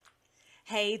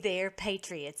Hey there,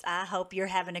 Patriots. I hope you're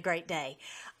having a great day.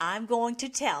 I'm going to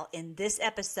tell in this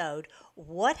episode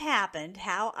what happened,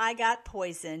 how I got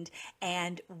poisoned,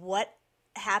 and what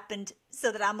happened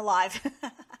so that I'm alive,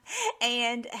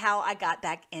 and how I got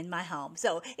back in my home.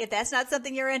 So if that's not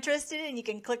something you're interested in, you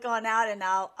can click on out and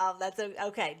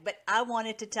okay. But I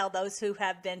wanted to tell those who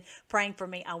have been praying for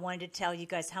me, I wanted to tell you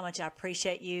guys how much I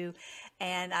appreciate you,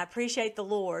 and I appreciate the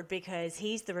Lord because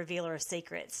He's the revealer of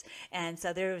secrets. And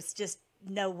so there was just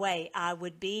no way I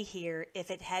would be here if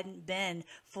it hadn't been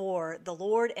for the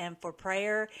Lord and for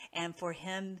prayer and for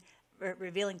Him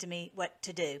revealing to me what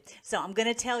to do. So I'm going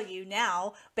to tell you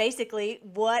now basically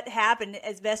what happened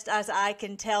as best as I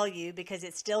can tell you, because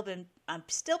I'm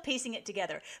still piecing it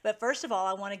together. But first of all,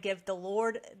 I want to give the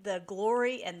Lord the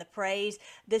glory and the praise.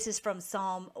 This is from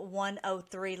Psalm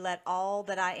 103. Let all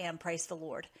that I am praise the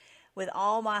Lord. With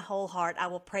all my whole heart, I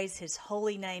will praise His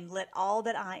holy name. Let all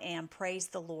that I am praise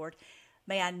the Lord.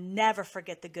 May I never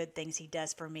forget the good things He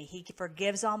does for me. He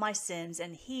forgives all my sins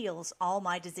and heals all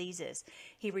my diseases.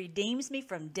 He redeems me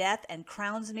from death and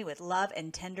crowns me with love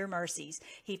and tender mercies.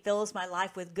 He fills my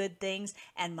life with good things,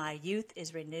 and my youth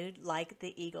is renewed like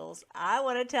the eagles. I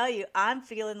want to tell you, I'm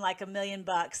feeling like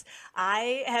 $1,000,000.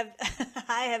 I have,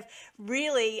 I have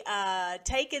really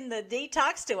taken the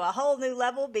detox to a whole new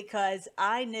level because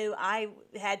I knew I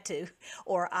had to,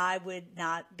 or I would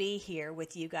not be here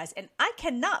with you guys. And I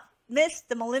cannot miss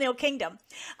the millennial kingdom.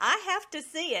 I have to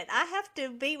see it. I have to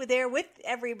be there with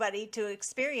everybody to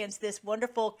experience this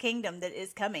wonderful kingdom that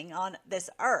is coming on this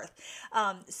earth.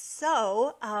 And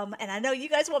I know you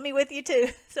guys want me with you too.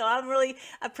 So I really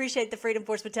appreciate the Freedom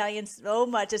Force Battalion so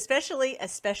much, especially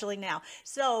now.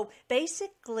 So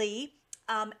basically,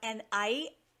 and I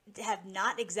have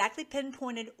not exactly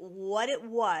pinpointed what it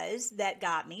was that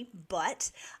got me,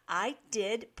 but I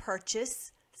did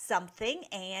purchase something,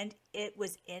 and it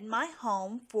was in my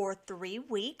home for 3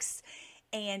 weeks,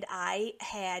 and I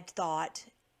had thought,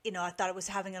 I thought it was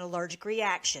having an allergic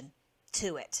reaction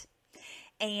to it.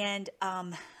 And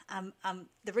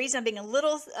the reason I'm being a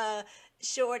little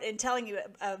short and telling you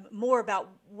more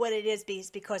about what it is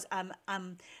because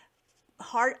I'm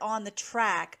hard on the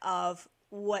track of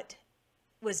what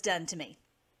was done to me.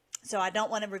 So I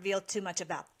don't want to reveal too much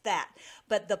about that.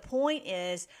 But the point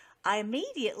is, I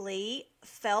immediately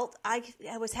felt I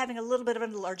was having a little bit of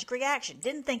an allergic reaction.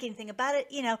 Didn't think anything about it.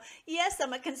 Yes,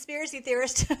 I'm a conspiracy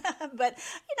theorist, but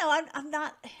I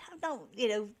don't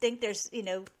think there's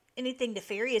anything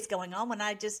nefarious going on when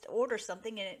I just order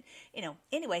something and it.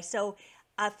 Anyway, so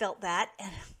I felt that.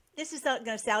 And this is not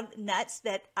going to sound nuts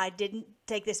that I didn't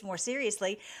take this more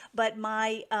seriously, but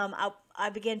I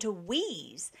began to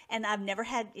wheeze, and I've never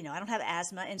had, I don't have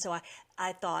asthma, and so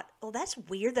I thought, oh, that's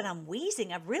weird that I'm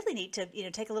wheezing. I really need to,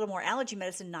 take a little more allergy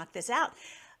medicine to knock this out.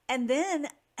 And then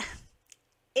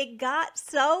it got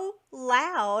so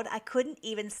loud, I couldn't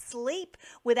even sleep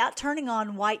without turning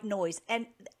on white noise. And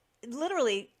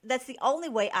literally, that's the only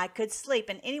way I could sleep.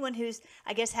 And anyone who's,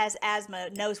 I guess, has asthma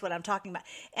knows what I'm talking about.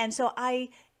 And so I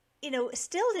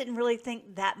still didn't really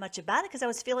think that much about it because I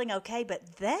was feeling okay.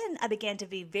 But then I began to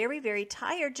be very, very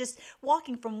tired just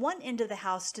walking from one end of the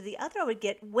house to the other. I would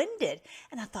get winded.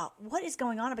 And I thought, what is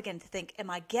going on? I began to think,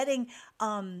 am I getting,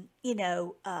 am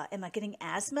I getting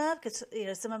asthma? Because,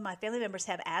 some of my family members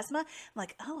have asthma. I'm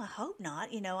like, oh, I hope not.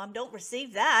 I don't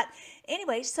receive that.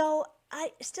 Anyway, so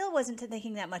I still wasn't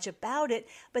thinking that much about it,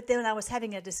 but then I was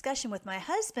having a discussion with my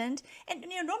husband, and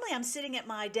normally I'm sitting at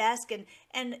my desk and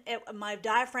my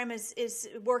diaphragm is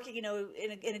working,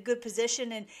 in a good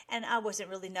position, and I wasn't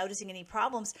really noticing any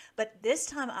problems. But this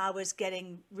time I was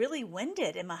getting really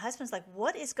winded, and my husband's like,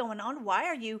 "What is going on? Why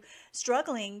are you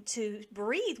struggling to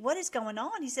breathe? What is going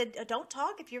on?" He said, "Don't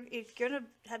talk if you're gonna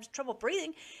have trouble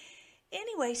breathing."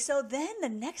 Anyway, so then the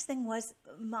next thing was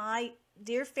my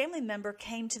dear family member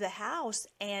came to the house,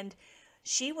 and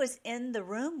she was in the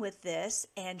room with this,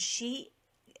 and she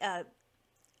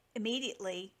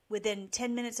immediately, within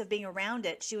 10 minutes of being around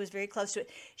it, she was very close to it,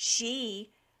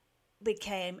 she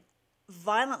became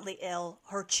violently ill.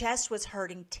 Her chest was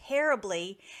hurting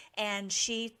terribly, and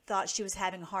she thought she was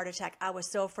having a heart attack. I was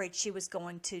so afraid she was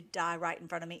going to die right in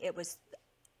front of me. It was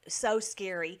so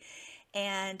scary.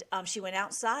 And she went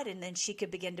outside, and then she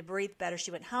could begin to breathe better.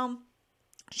 She went home,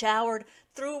 showered,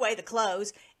 threw away the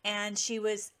clothes, and she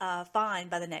was fine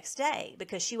by the next day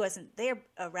because she wasn't there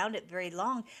around it very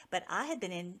long. But I had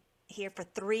been in here for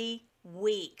 3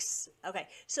 weeks. Okay,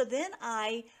 so then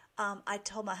I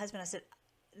told my husband, I said,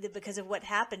 because of what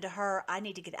happened to her, I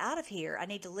need to get out of here. I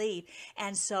need to leave.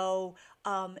 And so,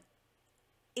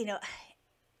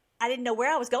 I didn't know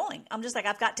where I was going. I'm just like,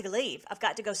 I've got to leave. I've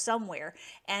got to go somewhere.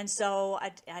 And so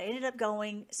I ended up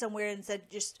going somewhere and said,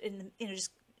 just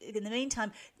just in the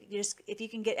meantime, just if you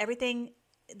can get everything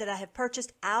that I have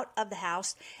purchased out of the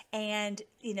house and,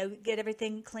 get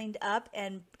everything cleaned up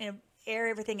and, air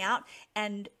everything out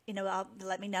and, I'll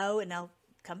let me know and I'll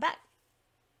come back.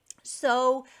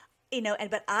 So,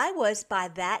 but I was by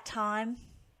that time,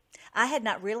 I had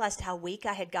not realized how weak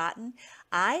I had gotten.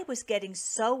 I was getting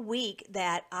so weak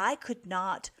that I could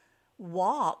not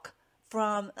walk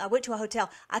I went to a hotel.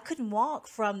 I couldn't walk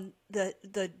from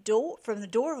the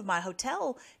door of my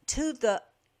hotel to the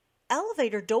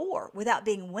elevator door without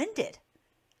being winded.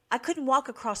 I couldn't walk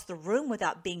across the room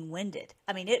without being winded.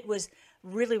 I mean, it was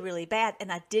really, really bad,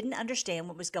 and I didn't understand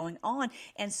what was going on.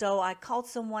 And so I called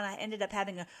someone. I ended up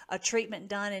having a treatment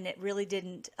done, and it really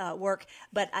didn't work.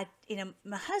 But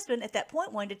my husband at that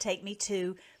point wanted to take me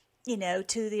to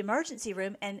the emergency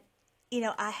room. And,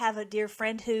 I have a dear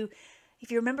friend who, if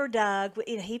you remember Doug,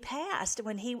 he passed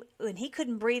when he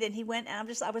couldn't breathe, and he went, and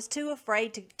I was too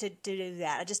afraid to do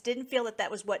that. I just didn't feel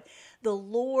that was what the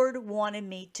Lord wanted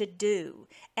me to do.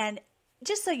 And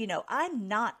just so you know, I'm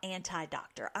not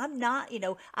anti-doctor. I'm not,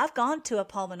 I've gone to a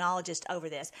pulmonologist over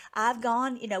this. I've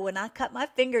gone, when I cut my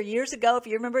finger years ago, if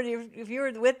you remember, if you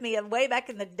were with me way back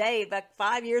in the day, back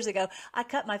 5 years ago, I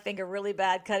cut my finger really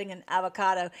bad cutting an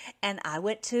avocado, and I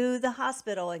went to the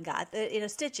hospital and got the,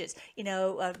 stitches.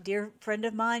 A dear friend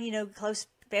of mine, close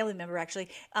family member actually,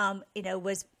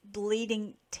 was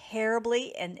bleeding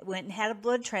terribly and went and had a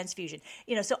blood transfusion.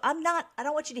 So I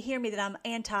don't want you to hear me that I'm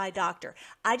anti-doctor.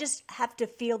 I just have to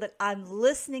feel that I'm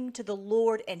listening to the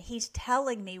Lord and He's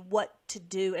telling me what to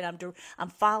do, and I'm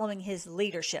following His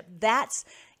leadership. That's,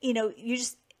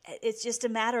 it's just a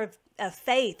matter of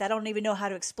faith. I don't even know how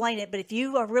to explain it, but if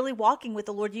you are really walking with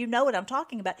the Lord, you know what I'm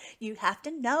talking about. You have to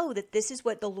know that this is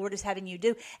what the Lord is having you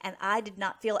do. And I did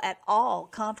not feel at all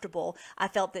comfortable. I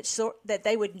felt that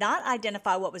they would not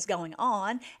identify what was going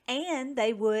on, and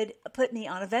they would put me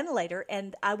on a ventilator,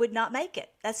 and I would not make it.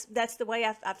 That's the way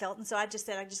I felt. And so I just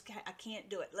said, I can't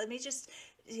do it. Let me just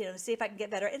see if I can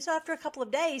get better. And so after a couple of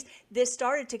days, this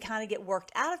started to kind of get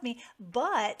worked out of me,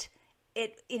 but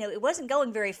it wasn't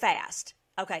going very fast.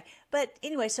 Okay. But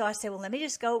anyway, so I said, well, let me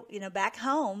just go, back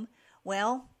home.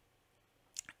 Well,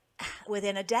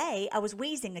 within a day, I was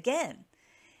wheezing again,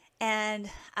 and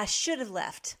I should have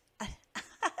left. I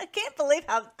can't believe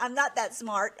how I'm not that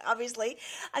smart, obviously.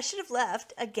 I should have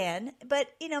left again, but,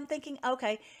 I'm thinking,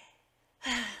 okay,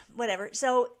 whatever.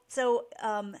 So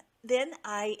then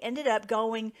I ended up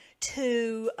going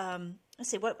to, let's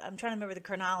see, I'm trying to remember the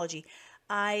chronology.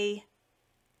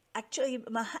 Actually,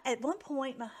 at one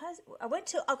point, my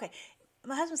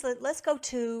husband said, let's go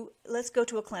to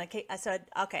a clinic. I said,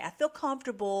 okay, I feel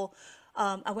comfortable.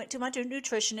 I went to my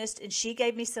nutritionist, and she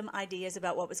gave me some ideas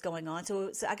about what was going on.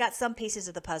 So I got some pieces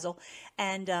of the puzzle,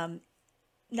 and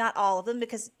not all of them,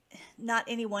 because not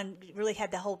anyone really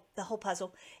had the whole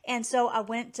puzzle. And so I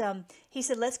went, he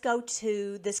said, let's go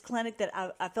to this clinic that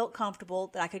I felt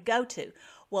comfortable that I could go to.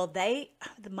 Well,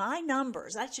 my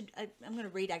numbers, I'm going to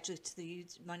read actually to you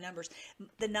my numbers.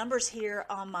 The numbers here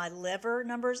on my liver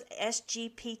numbers,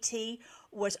 SGPT,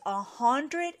 was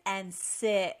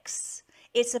 106.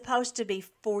 It's supposed to be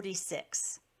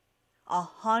 46.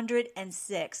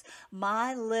 106.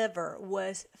 My liver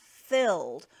was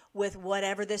filled with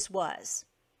whatever this was.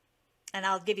 And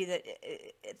I'll give you the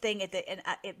thing and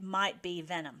it might be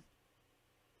venom.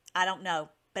 I don't know,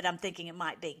 but I'm thinking it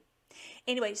might be.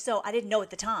 Anyway, so I didn't know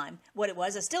at the time what it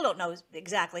was. I still don't know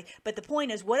exactly, but the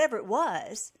point is, whatever it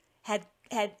was, I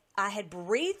had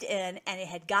breathed in, and it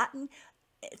had gotten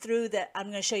through I'm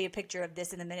going to show you a picture of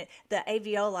this in a minute, the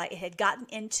alveoli. It had gotten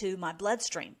into my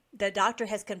bloodstream. The doctor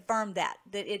has confirmed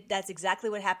that's exactly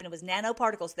what happened. It was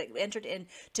nanoparticles that entered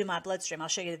into my bloodstream. I'll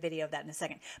show you the video of that in a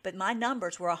second. But my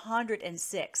numbers were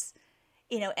 106.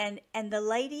 And the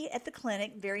lady at the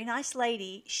clinic, very nice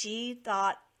lady, she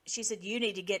said, you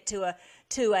need to get to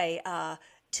a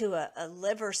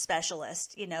liver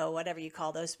specialist, whatever you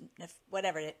call those,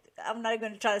 whatever I'm not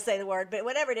going to try to say the word, but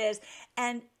whatever it is.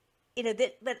 And,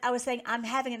 but I was saying, I'm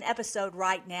having an episode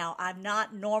right now. I'm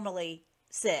not normally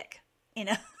sick,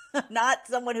 not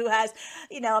someone who has,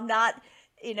 I'm not,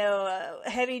 a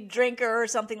heavy drinker or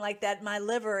something like that. My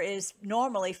liver is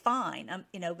normally fine,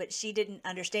 but she didn't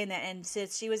understand that. And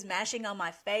since she was mashing on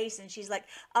my face, and she's like,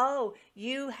 oh,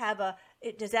 you have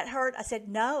does that hurt? I said,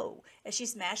 no. And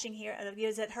she's mashing here.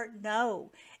 Does that hurt?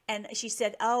 No. And she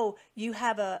said, oh, you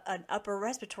have an upper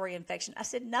respiratory infection. I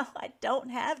said, no, I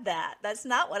don't have that. That's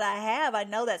not what I have. I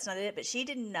know that's not it. But she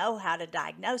didn't know how to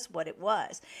diagnose what it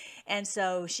was. And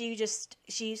so she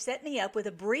set me up with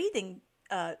a breathing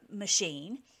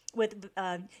machine with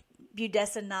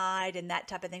budesonide and that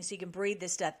type of thing, so you can breathe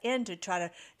this stuff in to try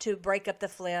to break up the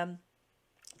phlegm.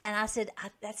 And I said,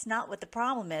 that's not what the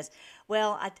problem is.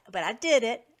 Well, but I did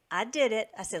it. I did it.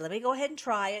 I said, let me go ahead and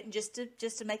try it, and just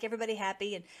to make everybody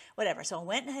happy and whatever. So I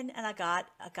went ahead and I got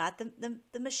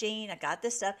the machine. I got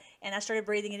this stuff, and I started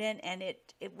breathing it in, and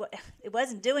it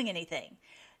wasn't doing anything.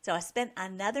 So I spent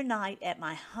another night at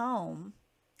my home,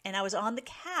 and I was on the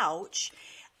couch.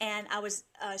 And I was,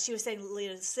 she was saying,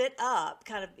 Leah, sit up,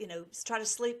 kind of, try to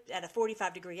sleep at a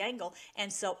 45-degree angle.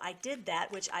 And so I did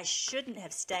that, which I shouldn't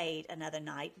have stayed another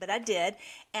night, but I did.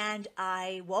 And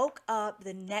I woke up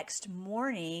the next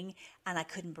morning and I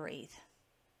couldn't breathe.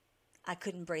 I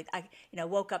couldn't breathe. I,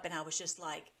 woke up and I was just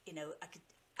like,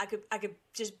 I could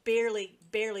just barely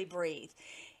breathe.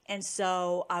 And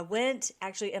so I went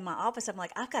actually in my office. I'm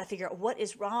like, I've got to figure out what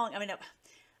is wrong. I mean,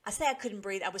 I say I couldn't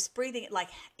breathe. I was breathing like,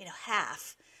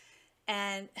 half.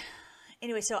 And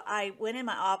anyway, so I went in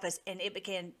my office, and it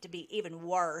began to be even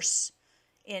worse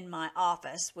in my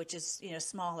office, which is,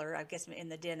 smaller. I guess in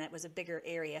the den, it was a bigger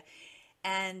area.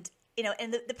 And,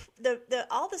 and the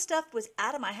all the stuff was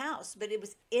out of my house, but it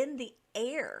was in the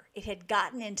air. It had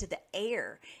gotten into the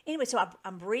air. Anyway, so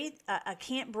I'm I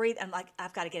can't breathe. I'm like,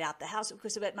 I've got to get out the house.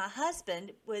 But my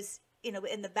husband was, in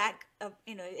the back of,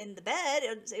 in the bed.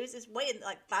 It was just way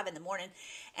like 5 a.m.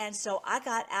 And so I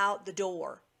got out the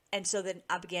door. And so then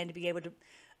I began to be able to,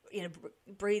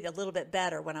 breathe a little bit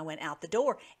better when I went out the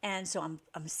door. And so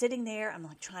I'm sitting there. I'm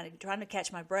like trying to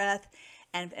catch my breath.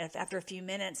 And after a few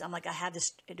minutes, I'm like,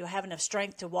 do I have enough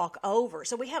strength to walk over?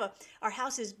 So our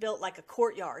house is built like a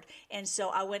courtyard. And so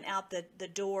I went out the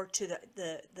door to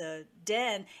the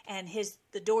den, and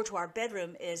the door to our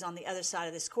bedroom is on the other side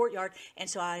of this courtyard. And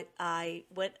so I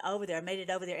went over there, I made it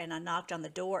over there, and I knocked on the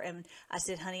door, and I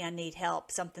said, honey, I need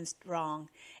help. Something's wrong.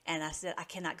 And I said, I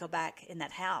cannot go back in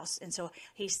that house. And so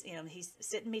he's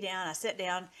sitting me down. I sat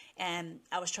down, and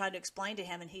I was trying to explain to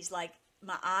him, and he's like,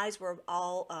 my eyes were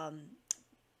all,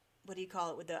 what do you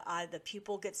call it, with the eye, the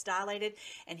pupil gets dilated.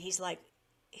 And he said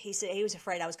he was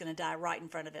afraid I was going to die right in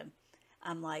front of him.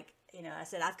 I'm like, I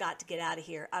said, I've got to get out of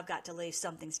here. I've got to leave.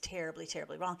 Something's terribly,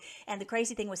 terribly wrong. And the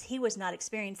crazy thing was, he was not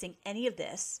experiencing any of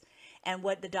this. And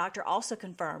what the doctor also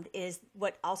confirmed is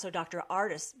what also Dr.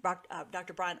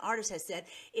 Brian Ardis has said,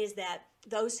 is that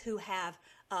those who have,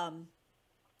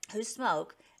 who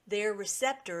smoke, their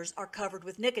receptors are covered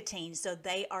with nicotine, so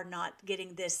they are not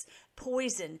getting this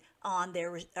poison on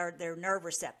their nerve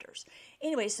receptors.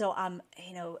 Anyway, so I'm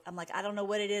like, I don't know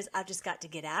what it is. I've just got to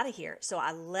get out of here. So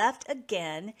I left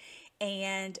again,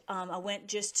 and I went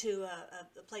just to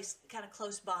a place kind of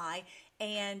close by,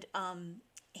 and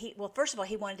first of all,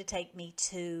 he wanted to take me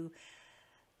to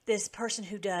this person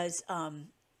who does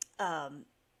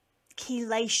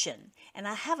chelation. And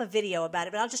I have a video about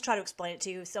it, but I'll just try to explain it to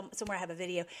you. Somewhere I have a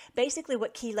video. Basically,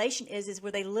 what chelation is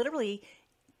where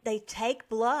they take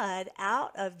blood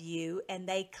out of you and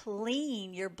they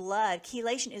clean your blood.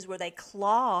 Chelation is where they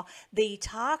claw the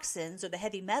toxins or the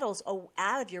heavy metals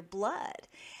out of your blood.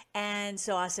 And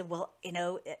so I said, well,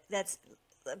 that's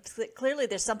clearly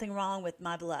there's something wrong with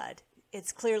my blood.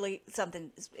 It's clearly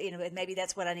something, maybe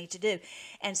that's what I need to do.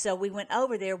 And so we went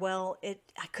over there. Well,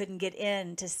 I couldn't get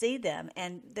in to see them.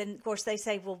 And then, of course, they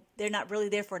say, well, they're not really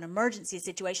there for an emergency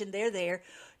situation. They're there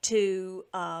to,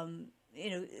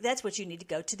 that's what you need to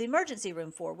go to the emergency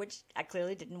room for, which I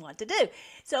clearly didn't want to do.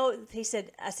 So I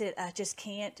said, I just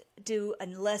can't do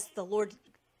unless the Lord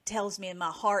tells me in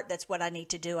my heart that's what I need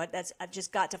to do. I've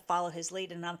just got to follow his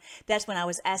lead. And that's when I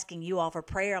was asking you all for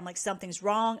prayer. I'm like, something's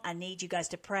wrong. I need you guys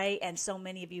to pray. And so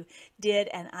many of you did.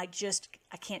 And I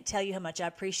can't tell you how much I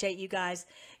appreciate you guys.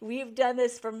 You've done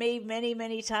this for me many,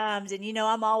 many times. And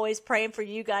I'm always praying for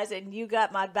you guys, and you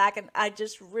got my back. And I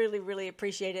just really, really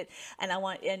appreciate it. And I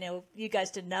want you guys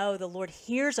to know the Lord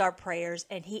hears our prayers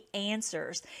and he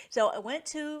answers. So I went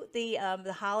to the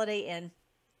Holiday Inn.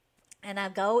 And I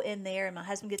go in there, and my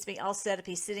husband gets me all set up.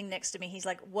 He's sitting next to me. He's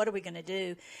like, what are we going to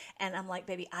do? And I'm like,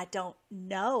 baby, I don't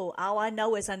know. All I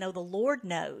know is I know the Lord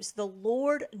knows. The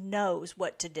Lord knows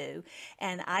what to do.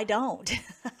 And I don't.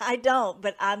 I don't.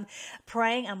 But I'm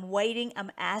praying. I'm waiting. I'm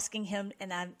asking him.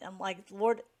 And I'm like,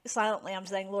 Lord, silently, I'm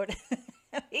saying, Lord,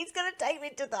 he's going to take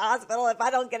me to the hospital if I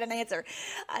don't get an answer.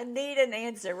 I need an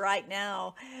answer right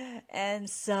now. And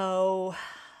so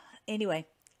anyway,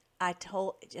 I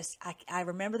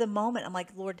remember the moment. I'm like,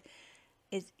 Lord,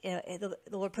 the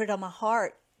Lord put it on my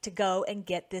heart to go and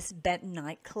get this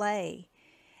bentonite clay.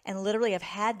 And literally, I've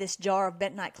had this jar of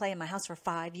bentonite clay in my house for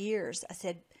 5 years. I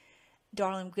said,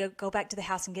 darling, go back to the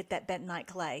house and get that bentonite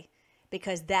clay,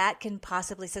 because that can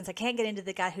possibly, since I can't get into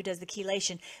the guy who does the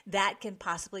chelation, that can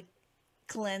possibly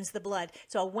cleanse the blood.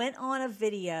 So I went on a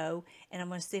video, and I'm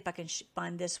going to see if I can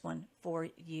find this one for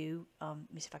you. Let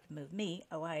me see if I can move me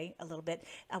away a little bit.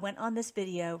 I went on this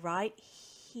video right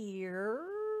here.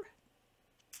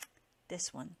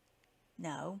 This one.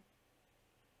 No.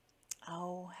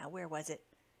 Oh, where was it?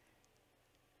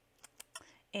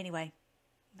 Anyway,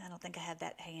 I don't think I have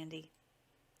that handy.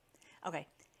 Okay.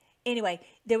 Anyway,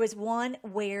 there was one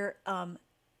where,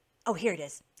 oh, here it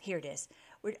is. Here it is.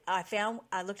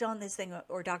 I looked on this thing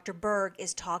where Dr. Berg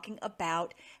is talking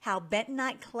about how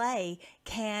bentonite clay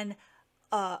can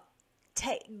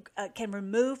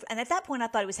remove, and at that point I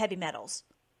thought it was heavy metals.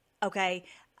 Okay.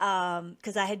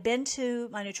 Because I had been to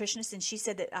my nutritionist and she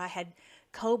said that I had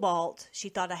cobalt. She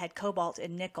thought I had cobalt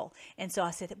and nickel. And so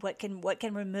I said, what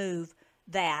can remove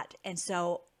that? And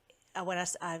so when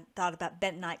I thought about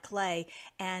bentonite clay,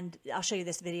 and I'll show you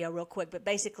this video real quick, but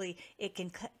basically it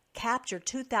can capture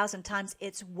 2,000 times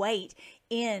its weight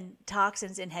in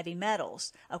toxins and heavy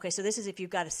metals. Okay, so this is if you've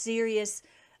got a serious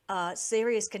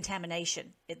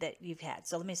contamination that you've had.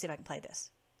 So let me see if I can play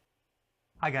this.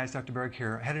 Hi guys, Dr. Berg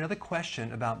here. I had another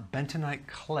question about bentonite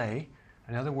clay.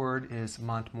 Another word is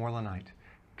montmorillonite.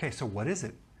 Okay, so what is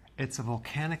it? It's a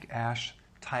volcanic ash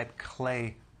type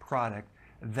clay product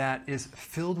that is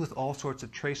filled with all sorts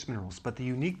of trace minerals. But the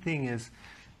unique thing is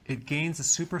it gains a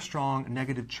super strong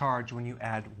negative charge when you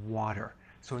add water.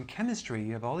 So in chemistry,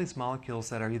 you have all these molecules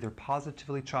that are either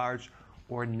positively charged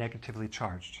or negatively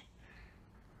charged.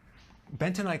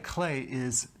 Bentonite clay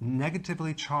is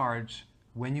negatively charged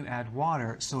when you add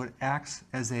water, so it acts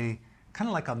as a kind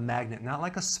of like a magnet, not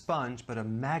like a sponge, but a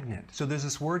magnet. So there's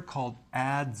this word called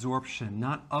adsorption,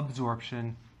 not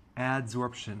absorption,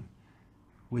 adsorption,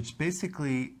 which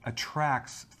basically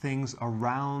attracts things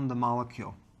around the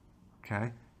molecule.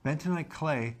 Okay? Bentonite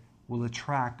clay will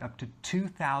attract up to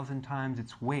 2,000 times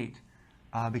its weight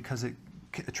because it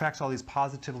attracts all these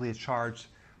positively charged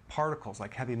particles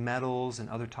like heavy metals and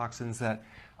other toxins that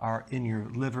are in your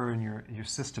liver and your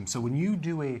system. So when you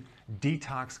do a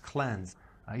detox cleanse,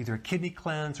 either a kidney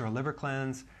cleanse or a liver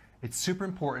cleanse, it's super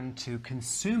important to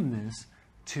consume this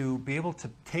to be able to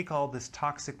take all this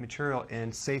toxic material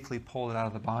and safely pull it out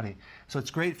of the body. So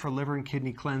it's great for liver and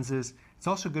kidney cleanses. It's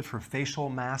also good for facial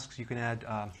masks. You can add...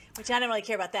 Which I don't really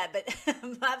care about that, but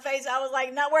my face, I was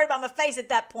like not worried about my face at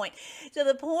that point. So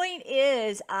the point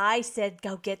is, I said,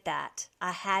 go get that.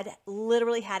 I had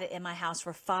literally had it in my house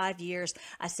for 5 years.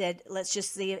 I said, let's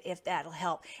just see if that'll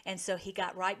help. And so he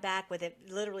got right back with it,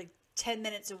 literally 10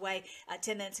 minutes away,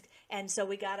 10 minutes. And so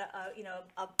we got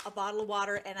a bottle of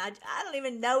water, and I don't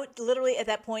even know literally at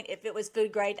that point if it was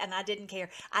food grade, and I didn't care.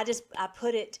 I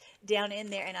put it down in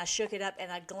there and I shook it up and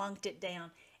I glunked it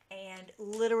down. And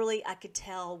literally I could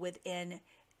tell within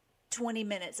 20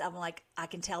 minutes, I'm like, I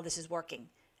can tell this is working.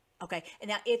 Okay. And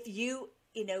now if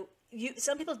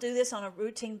some people do this on a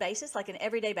routine basis, like an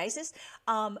everyday basis.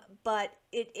 But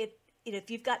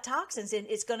if you've got toxins, and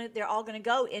they're all going to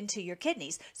go into your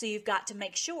kidneys. So you've got to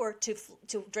make sure to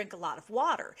drink a lot of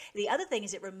water. The other thing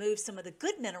is it removes some of the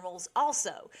good minerals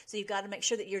also. So you've got to make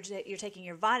sure that you're taking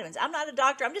your vitamins. I'm not a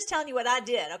doctor. I'm just telling you what I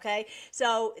did. Okay.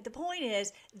 So the point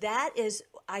is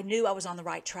I knew I was on the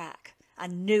right track. I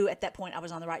knew at that point I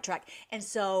was on the right track. And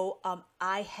so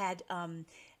I had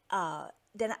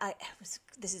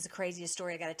this is the craziest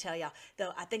story I got to tell y'all,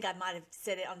 though I think I might have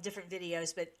said it on different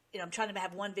videos, but I'm trying to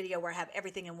have one video where I have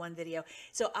everything in one video.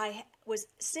 So I was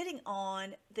sitting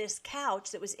on this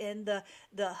couch that was in the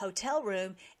hotel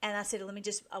room, and I said,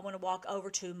 I want to walk over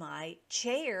to my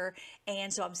chair.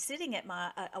 And so I'm sitting at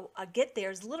I get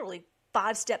there, it's literally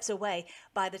 5 steps away.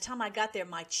 By the time I got there,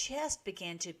 my chest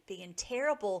began to be in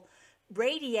terrible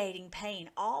radiating pain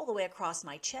all the way across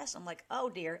my chest. I'm like, oh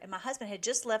dear. And my husband had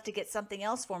just left to get something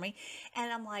else for me.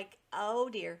 And I'm like, oh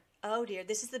dear,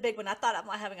 this is the big one. I thought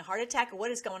I'm having a heart attack or what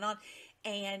is going on.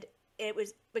 And it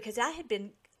was because I had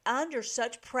been under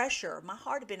such pressure. My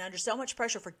heart had been under so much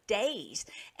pressure for days.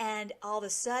 And all of a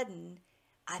sudden,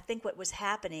 I think what was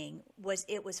happening was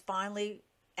it was finally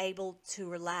able to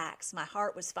relax. My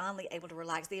heart was finally able to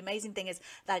relax. The amazing thing is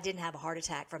that I didn't have a heart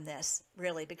attack from this,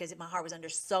 really, because my heart was under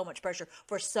so much pressure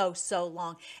for so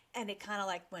long. And it kind of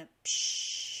like went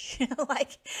psh,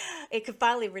 like it could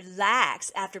finally relax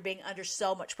after being under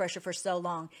so much pressure for so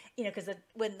long. Because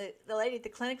when the lady at the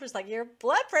clinic was like, your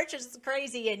blood pressure is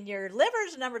crazy and your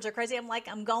liver's numbers are crazy. I'm like,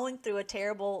 I'm going through a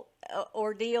terrible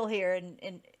ordeal here.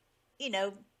 And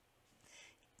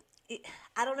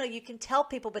I don't know, you can tell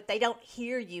people, but they don't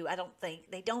hear you. I don't think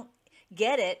they don't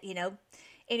get it,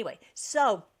 Anyway,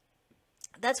 so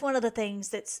that's one of the things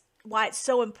that's why it's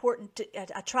so important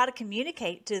I try to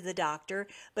communicate to the doctor,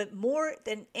 but more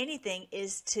than anything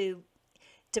is to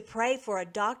pray for a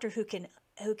doctor who can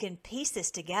who can piece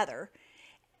this together,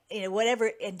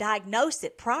 whatever, and diagnose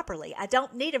it properly. I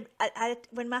don't need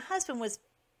when my husband was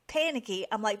panicky,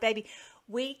 I'm like, baby,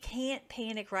 we can't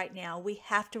panic right now. We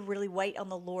have to really wait on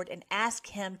the Lord and ask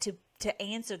him to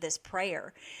answer this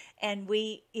prayer. And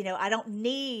I don't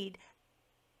need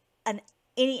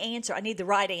any answer. I need the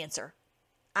right answer.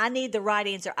 I need the right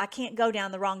answer. I can't go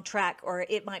down the wrong track, or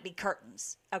it might be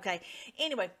curtains. Okay.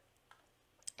 Anyway,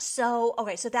 so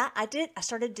that I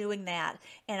started doing that,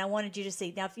 and I wanted you to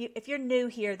see. Now, if you're new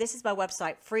here, this is my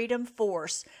website,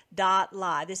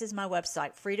 freedomforce.live. This is my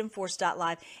website,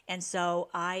 freedomforce.live. And so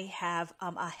I have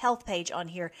a health page on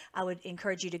here I would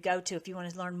encourage you to go to if you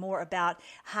want to learn more about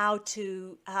how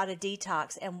to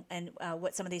detox and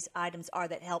what some of these items are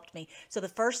that helped me. So the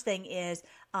first thing is,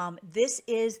 this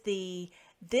is the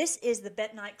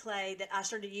bentonite clay that I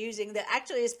started using that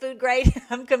actually is food grade.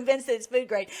 I'm convinced that it's food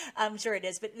grade. I'm sure it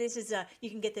is. But this is, you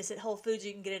can get this at Whole Foods.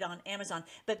 You can get it on Amazon.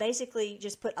 But basically,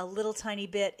 just put a little tiny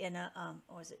bit in a,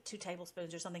 2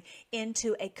 tablespoons or something,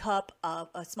 into a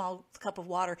small cup of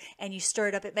water, and you stir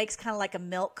it up. It makes kind of like a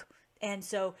milk. And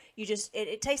so you just,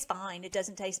 it tastes fine. It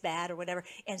doesn't taste bad or whatever.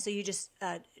 And so you just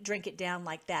drink it down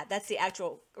like that. That's the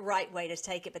actual right way to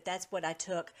take it, but that's what I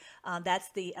took. That's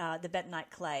the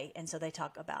bentonite clay. And so they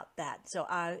talk about that. So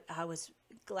I was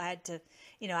glad to,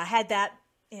 I had that,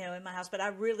 in my house, but I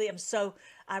really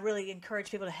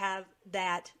encourage people to have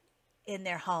that in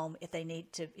their home if they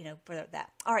need to, for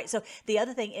that. All right. So the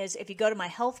other thing is, if you go to my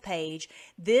health page,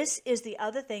 this is the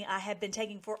other thing I have been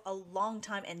taking for a long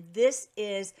time. And this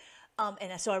is,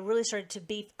 and so I really started to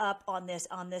beef up on this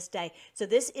day. So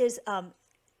this is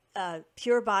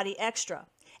Pure Body Extra.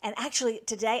 And actually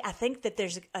today, I think that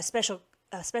there's a special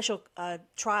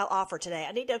trial offer today.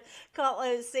 I need to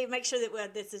make sure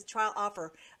that this trial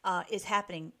offer is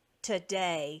happening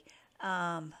today.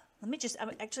 Let me just,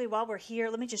 actually, while we're here,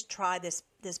 let me just try this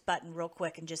button real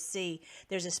quick and just see.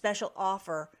 There's a special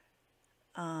offer.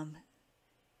 I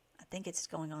think it's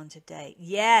going on today.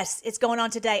 Yes, it's going on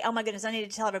today. Oh my goodness, I need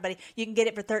to tell everybody. You can get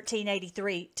it for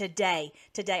 $13.83 today.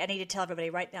 I need to tell everybody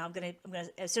right now. I'm gonna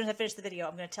as soon as I finish the video,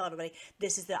 I'm gonna tell everybody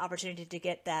this is the opportunity to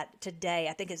get that today.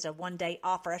 I think it's a 1-day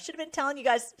offer. I should have been telling you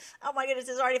guys. Oh my goodness,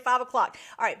 it's already 5 o'clock.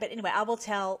 All right, but anyway, I will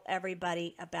tell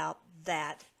everybody about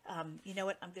that. You know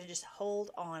what? I'm gonna just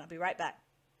hold on. I'll be right back.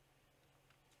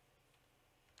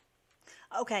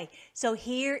 Okay, so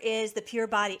here is the Pure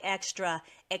Body Extra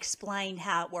explained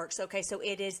how it works. Okay, so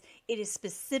it is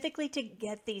specifically to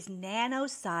get these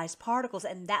nano-sized particles,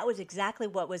 and that was exactly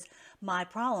what was my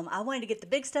problem. I wanted to get the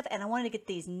big stuff, and I wanted to get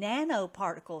these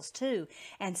nanoparticles too.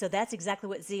 And so that's exactly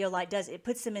what Zeolite does. It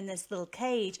puts them in this little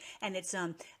cage, and it's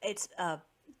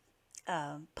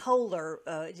polar,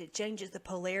 it changes the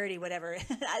polarity, whatever.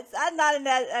 I'm not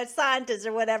a scientist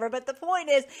or whatever, but the point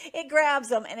is it grabs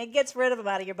them and it gets rid of them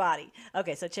out of your body.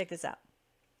 Okay, so check this out.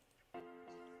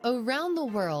 Around the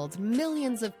world,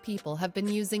 millions of people have been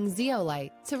using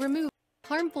Zeolite to remove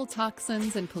harmful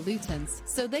toxins and pollutants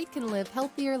so they can live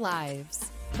healthier lives.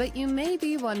 But you may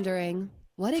be wondering,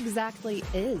 what exactly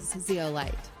is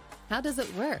Zeolite? How does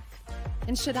it work?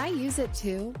 And should I use it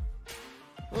too?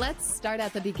 Let's start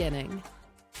at the beginning.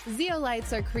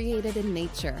 Zeolites are created in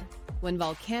nature. When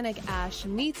volcanic ash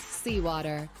meets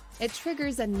seawater, it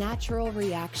triggers a natural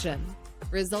reaction,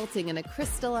 resulting in a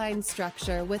crystalline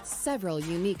structure with several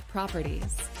unique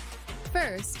properties.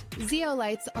 First,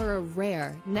 zeolites are a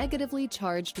rare, negatively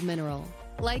charged mineral.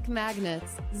 Like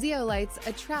magnets, zeolites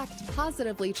attract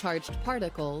positively charged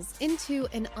particles into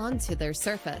and onto their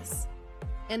surface.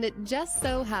 And it just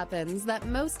so happens that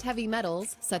most heavy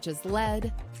metals, such as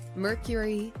lead,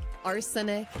 mercury,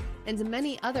 arsenic, and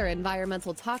many other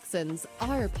environmental toxins,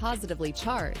 are positively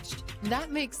charged.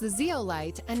 That makes the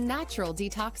zeolite a natural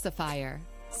detoxifier.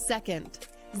 Second,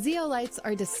 zeolites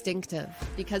are distinctive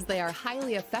because they are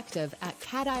highly effective at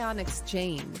cation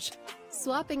exchange,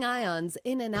 swapping ions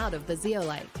in and out of the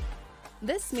zeolite.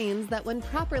 This means that when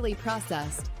properly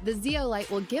processed, the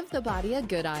zeolite will give the body a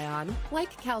good ion,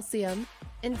 like calcium,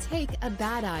 and take a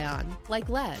bad ion, like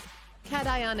lead.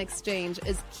 Cation exchange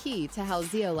is key to how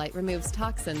zeolite removes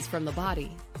toxins from the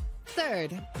body.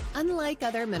 Third, unlike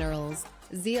other minerals,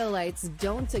 zeolites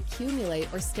don't accumulate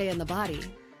or stay in the body.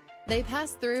 They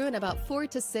pass through in about 4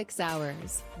 to 6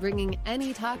 hours, bringing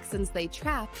any toxins they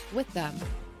trap with them.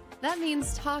 That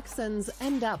means toxins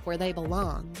end up where they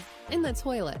belong, in the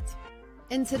toilet.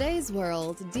 In today's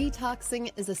world,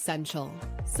 detoxing is essential,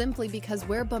 simply because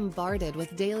we're bombarded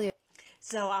with daily.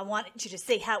 So I want you to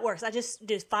see how it works. I just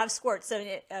do 5 squirts. So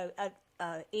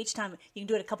each time, you can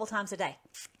do it a couple times a day.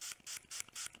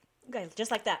 Okay, just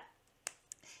like that.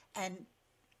 And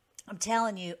I'm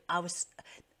telling you,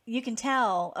 you can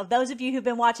tell, of those of you who've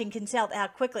been watching can tell how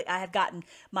quickly I have gotten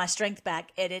my strength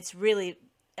back, and it's really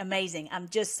amazing. I'm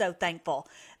just so thankful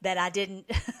that I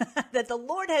didn't, that the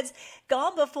Lord has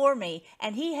gone before me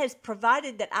and He has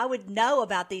provided that I would know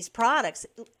about these products.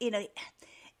 You know,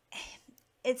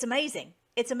 it's amazing.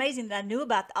 It's amazing that I knew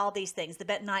about all these things, the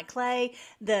bentonite clay,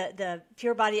 the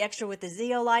Pure Body Extra with the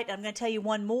zeolite. I'm going to tell you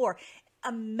one more.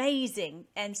 Amazing.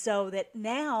 And so that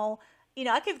now, you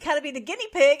know, I could kind of be the guinea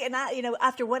pig, and I, you know,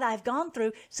 after what I've gone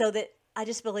through, so that I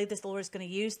just believe this Lord is going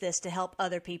to use this to help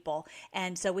other people.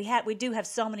 And so we do have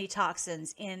so many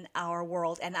toxins in our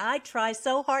world, and I try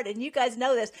so hard, and you guys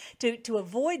know this, to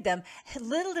avoid them.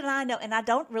 Little did I know, and I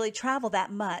don't really travel that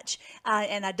much,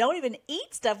 and I don't even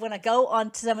eat stuff when I go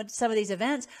on to some of these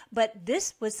events, but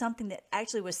this was something that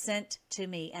actually was sent to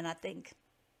me, and I think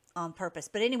on purpose.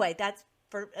 But anyway, that's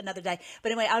for another day.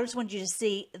 But anyway, I just wanted you to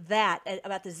see that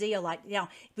about the zeolite. Now,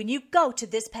 when you go to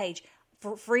this page,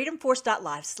 for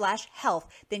freedomforce.live/health,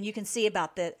 then you can see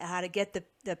about how to get the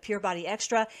Pure Body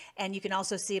Extra, and you can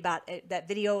also see about that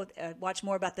video, watch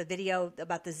more about the video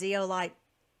about the zeolite.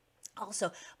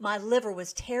 Also, my liver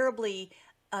was terribly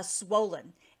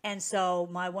swollen. And so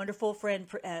my wonderful friend,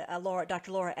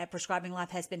 Dr. Laura at Prescribing Life,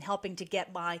 has been helping to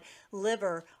get my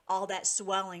liver, all that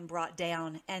swelling brought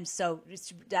down. And so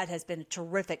that has been a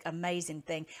terrific, amazing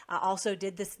thing. I also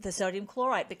did the sodium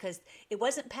chloride because it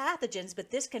wasn't pathogens,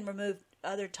 but this can remove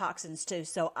other toxins too.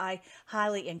 So I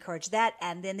highly encourage that.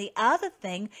 And then the other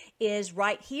thing is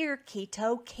right here,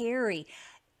 Keto Carrie.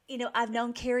 You know, I've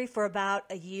known Carrie for about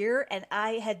a year, and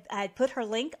I had put her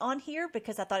link on here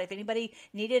because I thought if anybody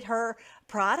needed her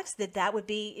products, that would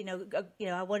be, you know,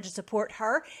 I wanted to support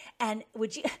her. And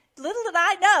little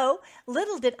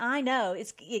did I know,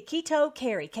 it's Keto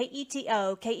Carrie,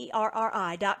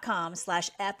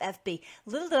 KetoKerri.com/FFB.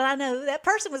 Little did I know that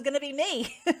person was going to be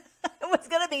me. It was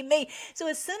going to be me. So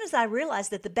as soon as I realized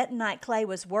that the bentonite clay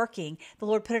was working, the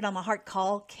Lord put it on my heart,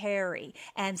 call Carrie.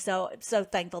 And so I'm so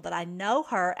thankful that I know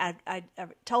her. I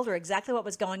told her exactly what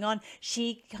was going on.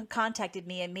 She contacted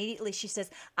me immediately. She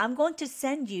says, I'm going to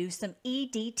send you some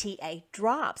EDTA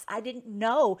drops. I didn't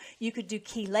know you could do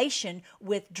chelation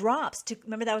with drops.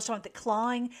 Remember that I was talking about the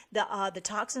clawing the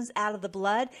toxins out of the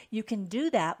blood? You can do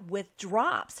that with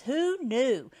drops. Who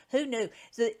knew? Who knew?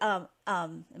 So let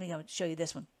me go show you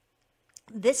this one.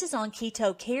 This is on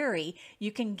Keto Carrie.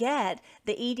 You can get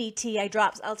the EDTA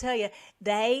drops. I'll tell you,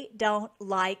 they don't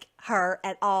like her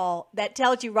at all. That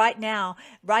tells you right now,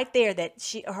 right there, that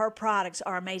her products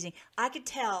are amazing. I could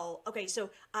tell. Okay, so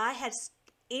I had,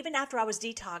 even after I was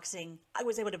detoxing, I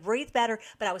was able to breathe better,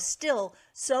 but I was still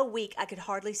so weak I could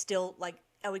hardly still, like,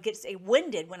 I would get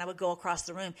winded when I would go across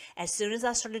the room. As soon as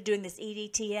I started doing this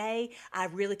EDTA, I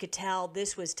really could tell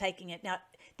this was taking it. Now,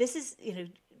 this is, you know,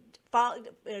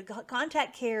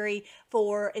 contact Carrie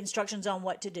for instructions on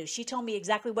what to do. She told me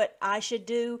exactly what I should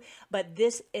do, but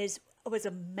this was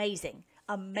amazing.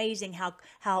 Amazing how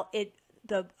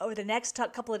over the next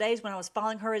couple of days when I was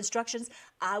following her instructions,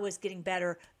 I was getting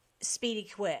better, speedy,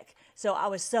 quick. So I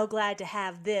was so glad to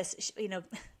have this, you know.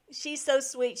 She's so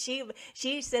sweet.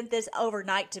 She sent this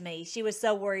overnight to me. She was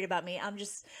so worried about me. I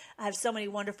have so many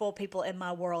wonderful people in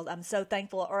my world. I'm so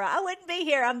thankful, or I wouldn't be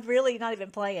here. I'm really not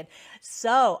even playing.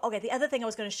 So, okay, the other thing I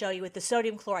was going to show you with the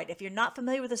sodium chloride. If you're not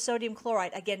familiar with the sodium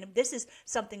chloride, again, this is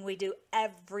something we do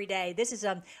every day. This is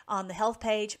on the health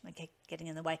page. Okay, getting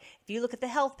in the way. If you look at the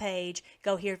health page,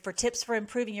 go here for tips for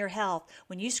improving your health.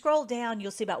 When you scroll down,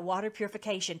 you'll see about water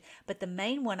purification. But the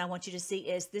main one I want you to see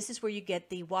is this is where you get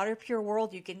the Water Pure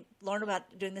World. You can learn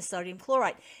about doing the sodium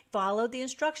chloride. Follow the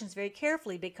instructions very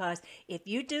carefully, because if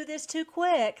you do this too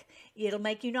quick, it'll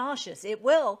make you nauseous. It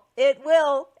will. It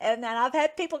will. And then I've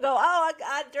had people go, oh,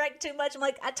 I drank too much. I'm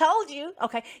like, I told you.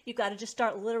 Okay, you've got to just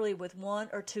start literally with 1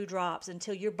 or 2 drops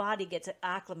until your body gets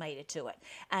acclimated to it.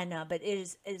 And but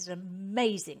it is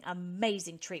amazing,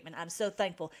 amazing treatment. I'm so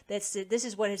thankful. This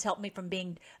is what has helped me from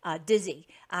being dizzy.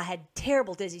 I had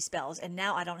terrible dizzy spells, and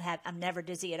now I'm never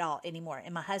dizzy at all anymore.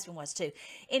 And my husband was too.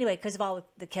 Anyway, because of all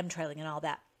the chemtrailing and all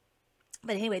that.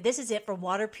 But anyway, this is it from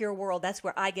Water Pure World. That's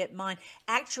where I get mine.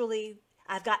 Actually,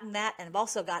 I've gotten that, and I've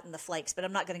also gotten the flakes, but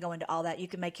I'm not going to go into all that. You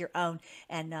can make your own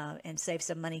and save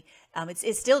some money.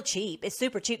 It's still cheap. It's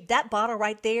super cheap. That bottle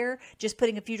right there, just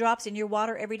putting a few drops in your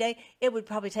water every day, it would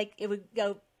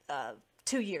go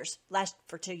 2 years, last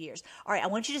for 2 years. All right, I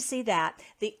want you to see that.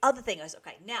 The other thing is,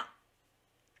 okay, now,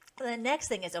 the next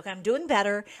thing is, okay, I'm doing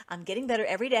better. I'm getting better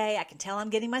every day. I can tell I'm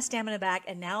getting my stamina back.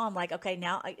 And now I'm like, okay,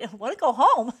 now I want to go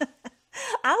home.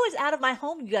 I was out of my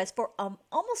home, you guys, for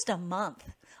almost a month.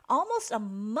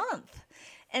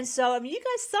 And so, I mean, you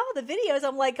guys saw the videos.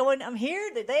 I'm like going, I'm here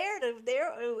to there to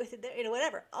there, you know,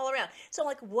 whatever, all around. So I'm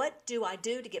like, what do I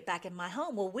do to get back in my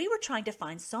home? Well, we were trying to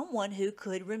find someone who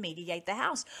could remediate the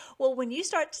house. Well, when you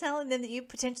start telling them that you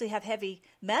potentially have heavy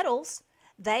metals,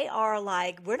 they are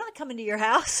like, we're not coming to your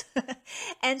house.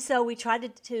 And so we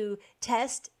tried to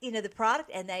test, you know, the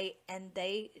product, and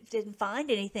they didn't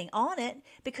find anything on it,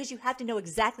 because you have to know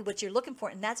exactly what you're looking for.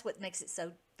 And that's what makes it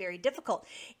so very difficult.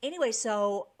 Anyway,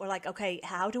 so we're like, okay,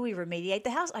 how do we remediate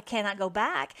the house? I cannot go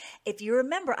back. If you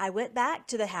remember, I went back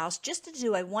to the house just to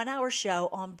do a 1-hour show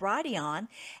on Brighteon,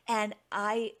 and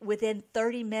within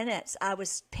 30 minutes, I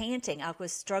was panting. I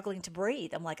was struggling to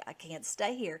breathe. I'm like, I can't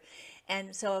stay here.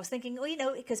 And so I was thinking, well, you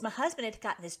know, because my husband had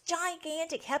gotten this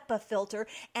gigantic HEPA filter,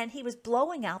 and he was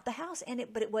blowing out the house,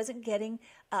 but it wasn't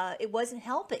it wasn't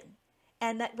helping.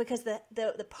 And that because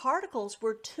the particles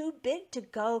were too big to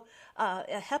go, a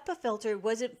HEPA filter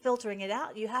wasn't filtering it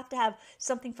out. You have to have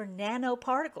something for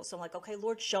nanoparticles. So I'm like, okay,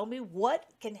 Lord, show me what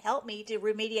can help me to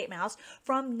remediate my house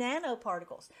from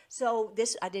nanoparticles. So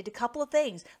I did a couple of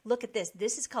things. Look at this.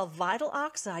 This is called Vital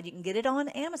Oxide. You can get it on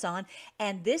Amazon.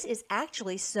 And this is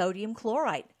actually sodium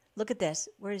chloride. Look at this.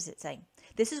 Where is it saying?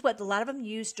 This is what a lot of them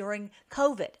used during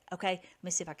COVID. Okay, let me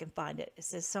see if I can find it. It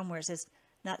says somewhere, it says,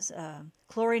 not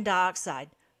chlorine dioxide,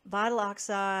 vital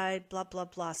oxide, blah, blah,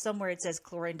 blah. Somewhere it says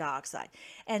chlorine dioxide.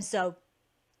 And so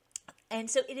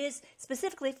it is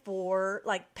specifically for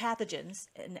like pathogens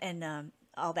and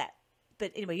all that.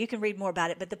 But anyway, you can read more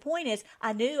about it. But the point is,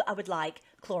 I knew I would like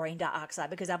chlorine dioxide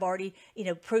because I've already, you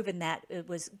know, proven that it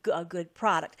was a good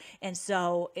product. And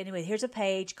so anyway, here's a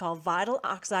page called Vital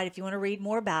Oxide if you want to read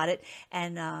more about it.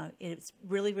 And it's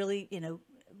really, really, you know,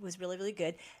 was really, really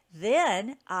good.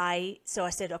 Then I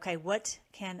said, okay, what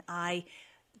can I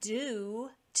do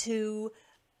to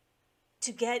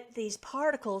get these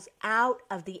particles out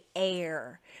of the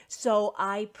air? So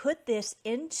I put this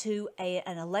into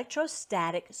an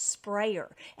electrostatic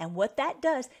sprayer. And what that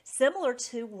does, similar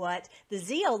to what the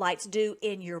zeolites do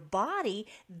in your body,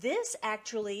 this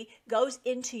actually goes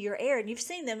into your air. And you've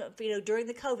seen them, you know, during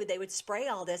the COVID, they would spray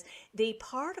all this. The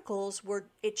particles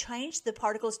it changed the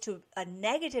particles to a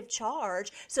negative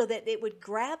charge so that it would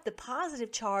grab the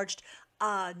positive charged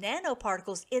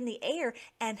nanoparticles in the air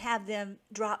and have them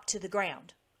drop to the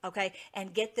ground. Okay,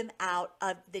 and get them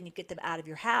then you get them out of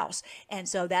your house. And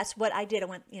so that's what I did. I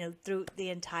went, you know, through the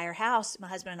entire house, my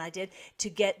husband and I did, to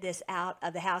get this out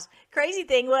of the house. Crazy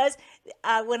thing was,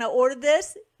 when I ordered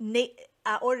this,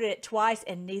 I ordered it twice,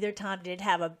 and neither time did it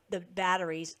have the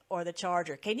batteries or the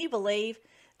charger. Can you believe?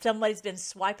 Somebody's been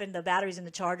swiping the batteries and the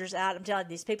chargers out. I'm telling you,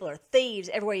 these people are thieves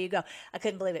everywhere you go. I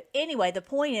couldn't believe it. Anyway, the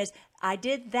point is, I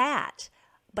did that.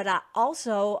 But I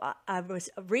was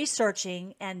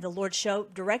researching, and the Lord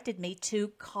directed me to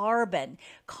carbon.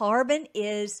 Carbon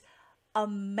is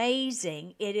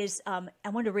amazing. It is, I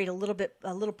want to read a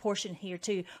little portion here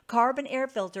too. Carbon air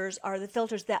filters are the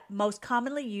filters that most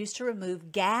commonly used to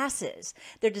remove gases.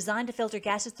 They're designed to filter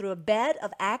gases through a bed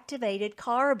of activated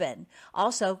carbon,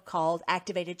 also called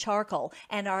activated charcoal,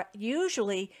 and are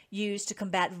usually used to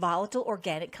combat volatile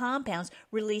organic compounds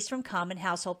released from common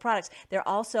household products. They're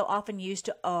also often used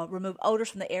to remove odors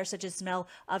from the air, such as smell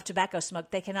of tobacco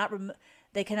smoke. They cannot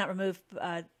remove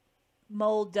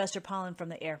mold, dust, or pollen from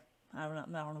the air. I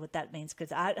don't know what that means,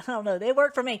 because I don't know. They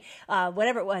work for me,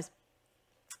 whatever it was.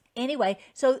 Anyway,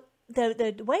 so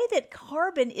the way that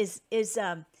carbon is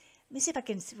let me see if I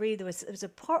can read. There was a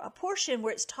portion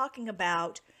where it's talking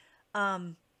about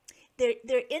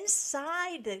they're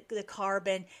inside the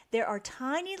carbon. There are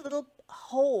tiny little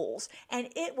holes, and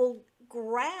it will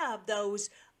grab those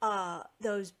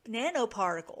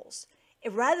nanoparticles.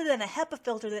 Rather than a HEPA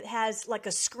filter that has like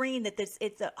a screen that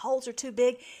the holes are too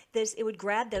big, it would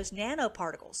grab those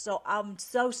nanoparticles. So I'm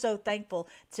so thankful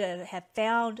to have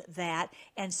found that.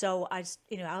 And so I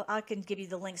can give you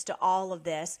the links to all of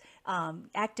this.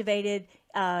 Activated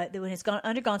when it's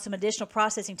undergone some additional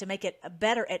processing to make it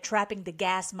better at trapping the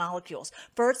gas molecules.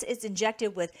 First, it's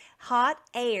injected with hot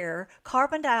air,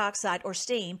 carbon dioxide, or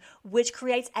steam, which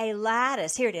creates a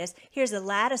lattice. Here it is. Here's a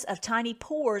lattice of tiny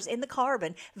pores in the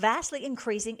carbon, vastly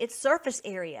increasing its surface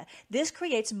area. This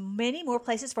creates many more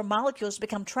places for molecules to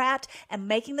become trapped and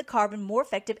making the carbon more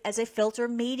effective as a filter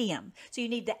medium. So you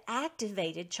need the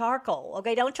activated charcoal.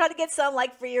 Okay, don't try to get some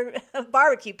like for your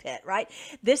barbecue pit, right?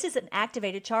 This is an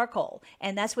activated charcoal.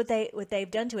 And that's what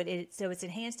they've done to it. So it's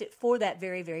enhanced it for that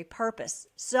very, very purpose.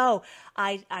 So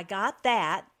I got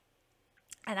that,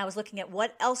 and I was looking at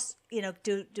what else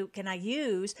can I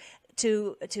use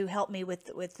to help me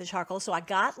with the charcoal. So I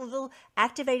got little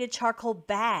activated charcoal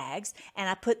bags, and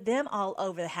I put them all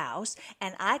over the house,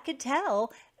 and I could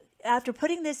tell after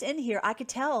putting this in here, I could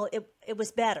tell it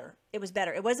was better. It was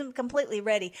better. It wasn't completely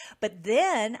ready. But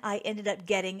then I ended up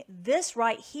getting this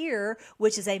right here,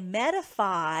 which is a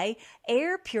Medify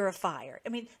air purifier. I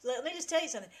mean, let me just tell you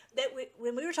something. That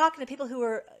when we were talking to people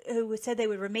who said they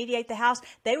would remediate the house,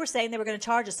 they were saying they were going to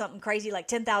charge us something crazy like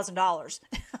 $10,000.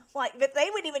 Like, but they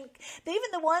wouldn't even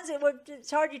the ones that would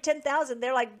charge you $10,000,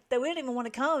 they're like, they wouldn't even want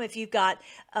to come if you've got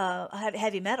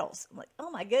heavy metals. I'm like,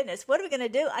 oh my goodness, what are we going to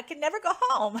do? I can never go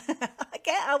home.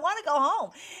 I want to go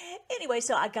home. Anyway,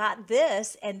 so I got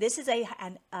this, and this is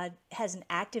has an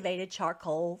activated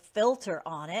charcoal filter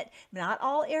on it. Not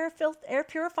all air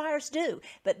purifiers do,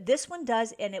 but this one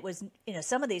does, and it was,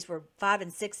 some of these were $500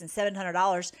 and $600 and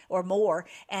 $700 or more,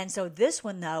 and so this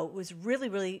one though was really,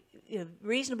 really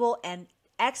reasonable and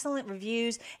excellent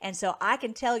reviews. And so I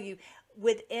can tell you,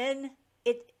 within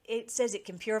it says it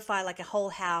can purify like a whole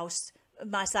house,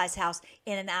 my size house,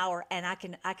 in an hour, and I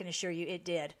can assure you it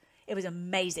did. It was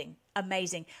amazing.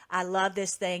 I love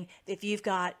this thing. If you've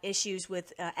got issues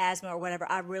with asthma or whatever,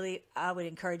 I would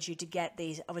encourage you to get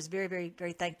these. I was very, very,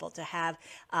 very thankful to have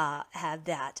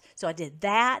that. So I did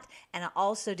that, and I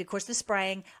also did, of course, the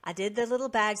spraying. I did the little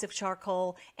bags of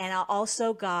charcoal, and I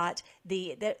also got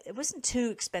it wasn't too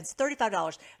expensive,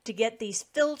 $35 to get these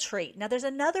Filtrete. Now, there's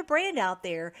another brand out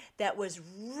there that was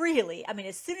really, I mean,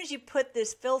 as soon as you put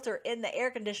this filter in the air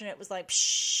conditioner, it was like,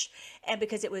 pshh, and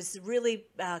because it was really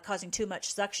causing too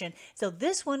much suction. So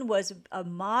this one was a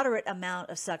moderate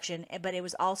amount of suction, but it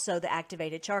was also the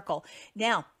activated charcoal.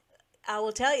 Now, I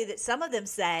will tell you that some of them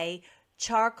say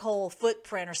charcoal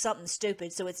footprint or something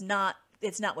stupid, so it's not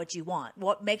what you want.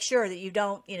 Make sure that you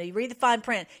don't, you read the fine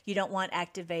print. You don't want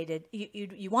activated.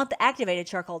 You want the activated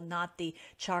charcoal, not the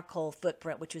charcoal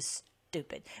footprint, which was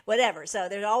stupid. Whatever. So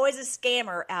there's always a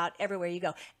scammer out everywhere you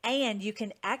go. And you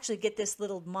can actually get this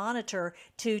little monitor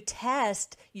to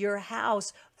test your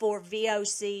house for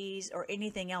VOCs or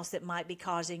anything else that might be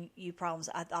causing you problems.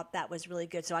 I thought that was really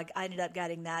good. So I ended up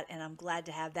getting that, and I'm glad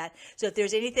to have that. So if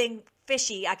there's anything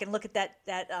fishy, I can look at that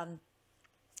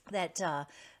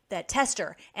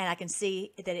tester, and I can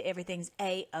see that everything's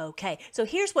A-okay. So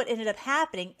here's what ended up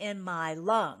happening in my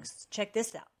lungs. Check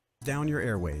this out. Down your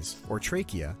airways, or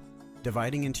trachea,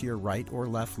 dividing into your right or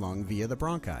left lung via the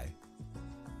bronchi.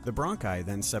 The bronchi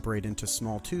then separate into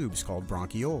small tubes called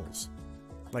bronchioles.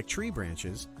 Like tree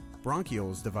branches,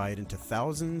 bronchioles divide into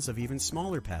thousands of even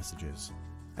smaller passages.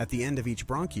 At the end of each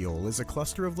bronchiole is a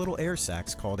cluster of little air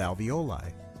sacs called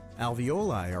alveoli.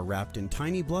 Alveoli are wrapped in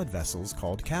tiny blood vessels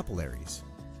called capillaries.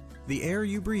 The air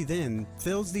you breathe in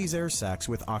fills these air sacs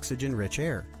with oxygen-rich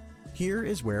air. Here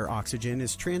is where oxygen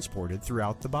is transported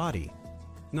throughout the body.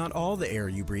 Not all the air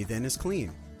you breathe in is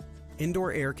clean.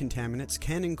 Indoor air contaminants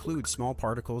can include small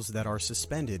particles that are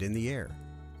suspended in the air.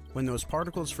 When those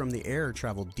particles from the air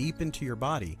travel deep into your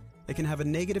body, it can have a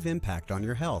negative impact on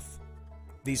your health.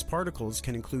 These particles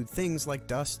can include things like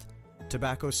dust,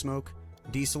 tobacco smoke,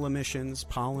 diesel emissions,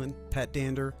 pollen, pet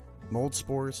dander, mold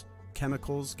spores,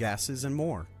 chemicals, gases, and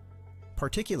more.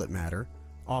 Particulate matter,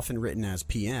 often written as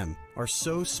PM, are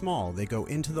so small they go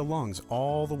into the lungs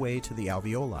all the way to the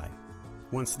alveoli.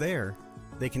 Once there,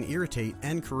 they can irritate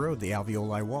and corrode the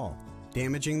alveoli wall,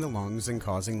 damaging the lungs and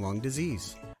causing lung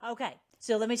disease. Okay,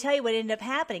 so let me tell you what ended up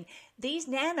happening. These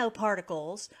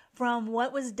nanoparticles, from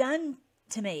what was done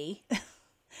to me,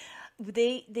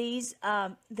 they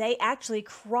actually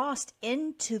crossed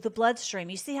into the bloodstream.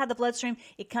 You see how the bloodstream,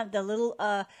 the little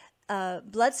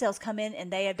blood cells come in,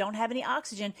 and they don't have any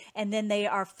oxygen, and then they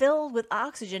are filled with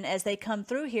oxygen as they come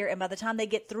through here, and by the time they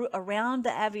get through around the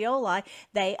alveoli,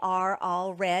 they are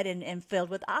all red and filled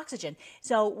with oxygen.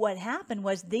 So what happened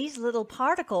was these little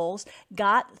particles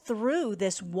got through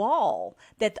this wall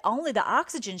that only the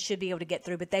oxygen should be able to get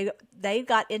through, but they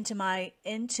got into my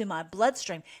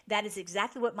bloodstream. That is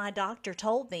exactly what my doctor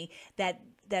told me, that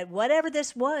whatever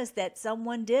this was that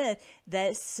someone did,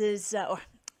 this is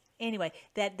anyway,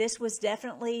 that this was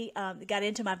definitely got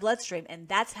into my bloodstream, and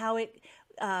that's how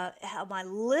how my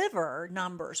liver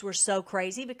numbers were so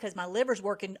crazy, because my liver's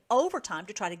working overtime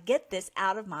to try to get this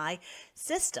out of my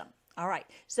system. All right,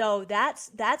 so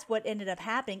that's what ended up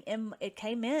happening. It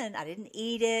came in. I didn't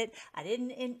eat it. I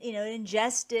didn't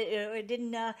ingest it. I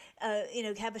didn't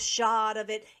have a shot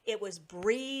of it. It was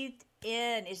breathed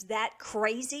in. Is that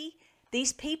crazy?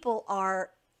 These people are.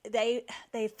 They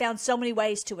found so many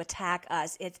ways to attack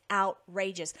us. It's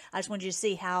outrageous. I just wanted you to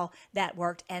see how that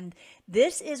worked. And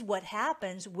this is what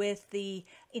happens with the,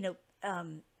 and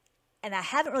I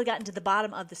haven't really gotten to the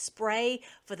bottom of the spray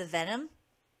for the venom,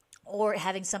 or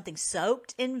having something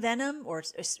soaked in venom, or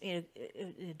in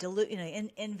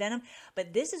venom.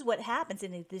 But this is what happens,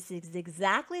 and this is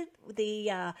exactly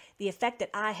the effect that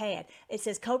I had. It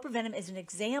says cobra venom is an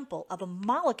example of a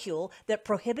molecule that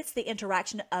prohibits the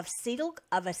interaction of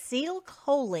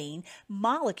acetylcholine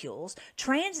molecules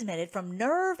transmitted from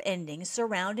nerve endings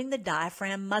surrounding the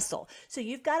diaphragm muscle. So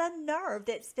you've got a nerve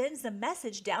that sends the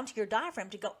message down to your diaphragm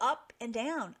to go up and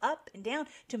down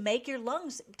to make your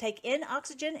lungs take in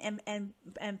oxygen and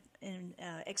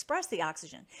express the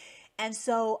oxygen. And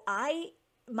so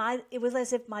it was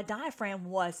as if my diaphragm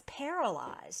was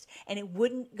paralyzed and it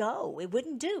wouldn't go. It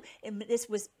wouldn't do. And this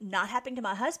was not happening to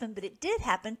my husband, but it did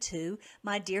happen to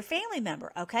my dear family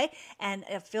member. Okay. And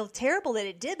I feel terrible that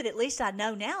it did, but at least I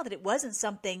know now that it wasn't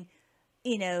something,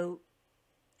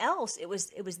 else. It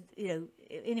was,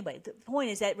 anyway, the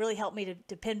point is that it really helped me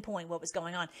to pinpoint what was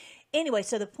going on. Anyway,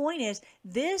 so the point is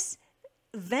this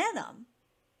venom,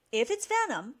 if it's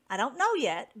venom, I don't know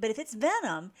yet, but if it's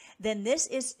venom, then this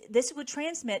would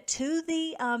transmit to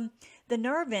the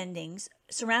nerve endings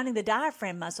surrounding the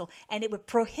diaphragm muscle, and it would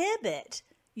prohibit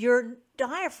your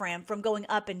diaphragm from going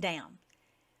up and down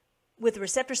with the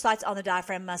receptor sites on the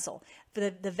diaphragm muscle.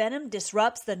 The venom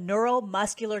disrupts the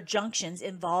neuromuscular junctions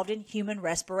involved in human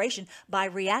respiration by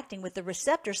reacting with the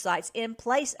receptor sites in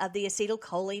place of the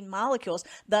acetylcholine molecules,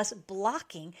 thus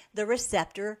blocking the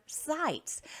receptor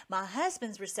sites. My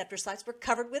husband's receptor sites were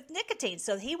covered with nicotine,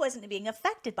 so he wasn't being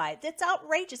affected by it. That's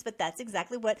outrageous, but that's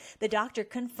exactly what the doctor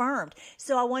confirmed.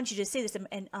 So I want you to see this,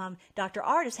 and Dr.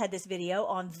 Ardis had this video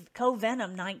on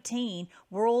Covenom 19,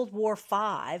 World War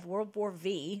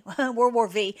V.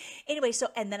 Anyway, so,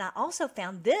 and then I also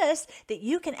found this, that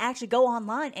you can actually go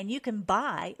online and you can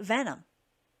buy venom.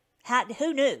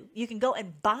 Who knew? You can go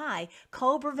and buy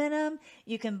cobra venom.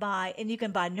 You can buy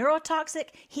neurotoxic,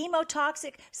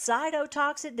 hemotoxic,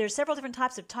 cytotoxic. There's several different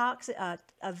types of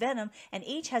of venom, and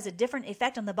each has a different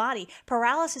effect on the body.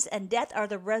 Paralysis and death are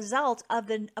the result of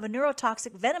a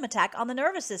neurotoxic venom attack on the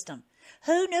nervous system.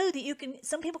 Who knew that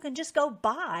some people can just go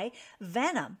buy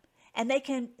venom, and they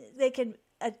can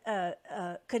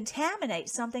contaminate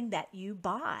something that you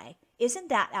buy. Isn't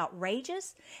that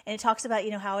outrageous? And it talks about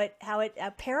how it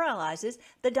paralyzes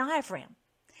the diaphragm,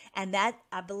 and that,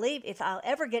 I believe, if I'll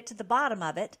ever get to the bottom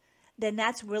of it, then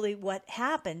that's really what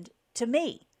happened to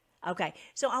me. Okay,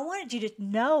 so I wanted you to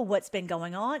know what's been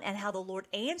going on and how the Lord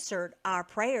answered our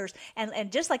prayers.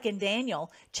 And just like in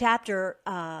Daniel chapter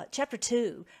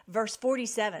 2, verse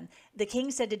 47, the king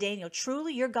said to Daniel,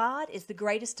 "Truly your God is the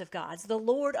greatest of gods, the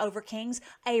Lord over kings,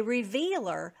 a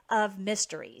revealer of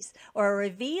mysteries," or a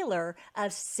revealer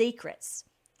of secrets.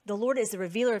 The Lord is the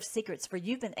revealer of secrets, for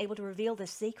you've been able to reveal this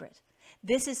secret.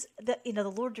 This is the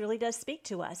Lord really does speak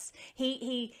to us.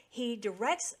 He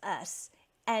directs us.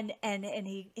 And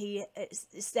he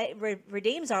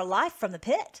redeems our life from the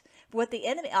pit. With the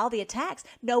enemy, all the attacks,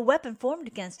 no weapon formed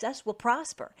against us will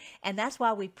prosper. And that's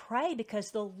why we pray,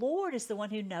 because the Lord is the one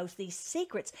who knows these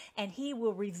secrets, and he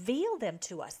will reveal them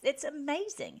to us. It's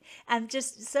amazing. I'm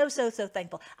just so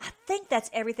thankful. I think that's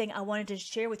everything I wanted to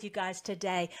share with you guys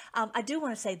today. I do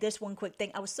want to say this one quick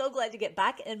thing. I was so glad to get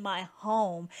back in my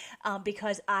home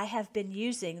because I have been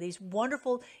using these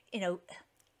wonderful,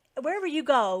 wherever you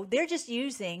go, they're just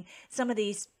using some of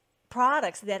these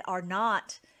products that are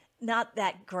not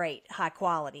that great, high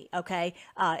quality, okay,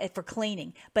 for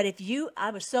cleaning. But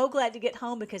I was so glad to get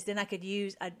home, because then I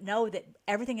know that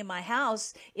everything in my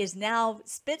house is now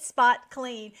spit spot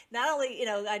clean. Not only,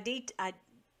 I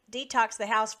detox the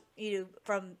house,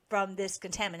 from this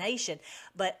contamination,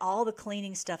 but all the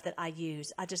cleaning stuff that I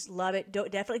use, I just love it.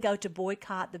 Definitely go to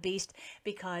Boycott the Beast,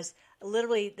 because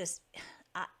literally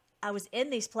I was in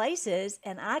these places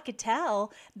and I could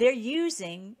tell they're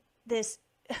using this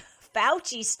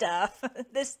Fauci stuff,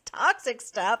 this toxic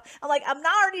stuff. I'm like, I'm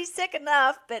not already sick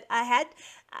enough, but I had,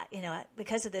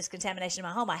 because of this contamination in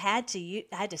my home, I had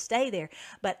to stay there.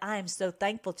 But I am so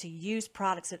thankful to use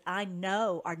products that I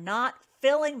know are not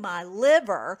filling my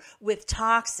liver with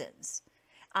toxins.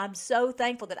 I'm so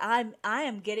thankful that I've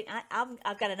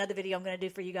got another video I'm going to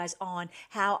do for you guys on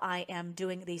how I am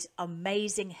doing these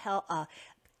amazing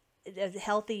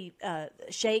healthy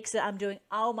shakes that I'm doing.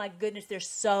 Oh my goodness, they're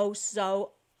so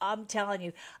I'm telling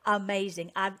you,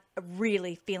 amazing. I'm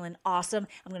really feeling awesome.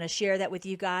 I'm going to share that with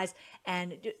you guys.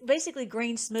 And basically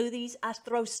green smoothies, I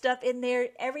throw stuff in there,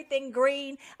 everything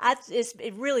green. It's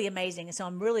really amazing. And so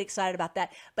I'm really excited about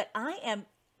that. But I am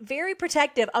very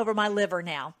protective over my liver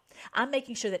now. I'm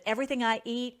making sure that everything I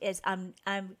eat is I'm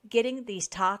getting these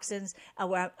toxins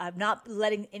where I'm not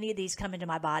letting any of these come into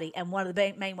my body. And one of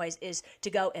the main ways is to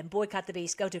go and boycott the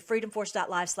beast. Go to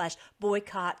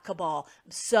freedomforce.live/boycott cabal.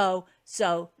 I'm so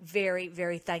very,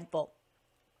 very thankful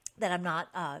that I'm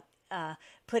not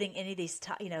putting any of these,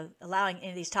 allowing any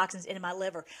of these toxins into my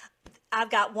liver. I've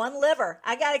got one liver.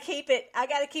 I got to keep it. I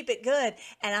got to keep it good.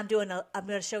 And I'm going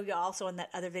to show you also in that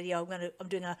other video. I'm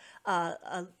doing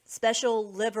a special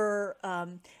liver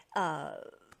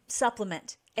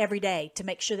supplement every day to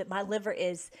make sure that my liver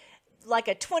is like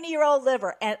a 20-year-old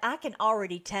liver. And I can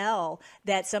already tell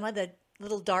that some of the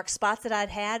little dark spots that I'd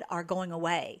had are going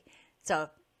away. So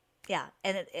yeah,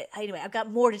 and anyway, I've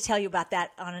got more to tell you about that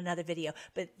on another video.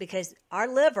 But because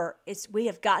our liver we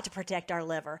have got to protect our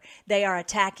liver. They are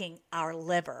attacking our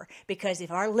liver because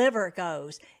if our liver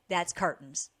goes, that's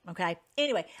curtains. Okay.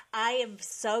 Anyway, I am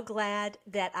so glad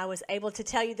that I was able to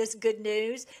tell you this good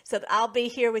news, so that I'll be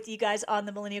here with you guys on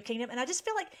the Millennial Kingdom. And I just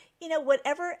feel like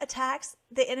whatever attacks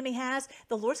the enemy has,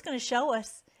 the Lord's going to show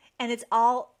us, and it's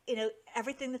all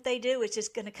everything that they do is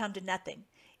just going to come to nothing.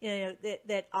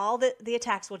 That all the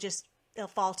attacks they'll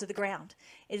fall to the ground.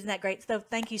 Isn't that great? So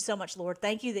thank you so much, Lord.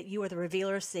 Thank you that you are the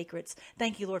revealer of secrets.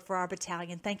 Thank you, Lord, for our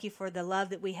battalion. Thank you for the love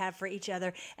that we have for each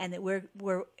other, and that we're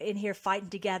in here fighting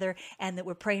together, and that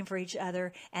we're praying for each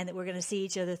other, and that we're going to see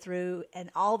each other through, and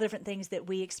all different things that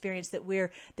we experience, that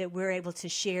we're able to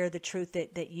share the truth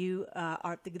that you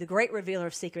are the great revealer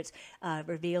of secrets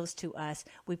reveals to us.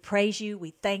 We praise you.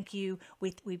 We thank you.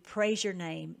 We praise your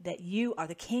name, that you are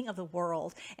the King of the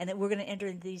world, and that we're going to enter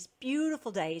into these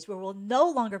beautiful days where we'll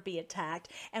no longer be attacked,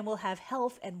 and we'll have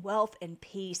health and wealth and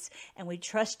peace. And we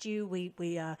trust you. We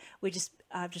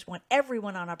just want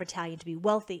everyone on our battalion to be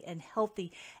wealthy and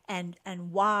healthy and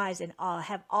wise, and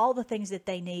have all the things that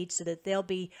they need, so that they'll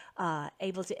be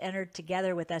able to enter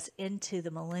together with us into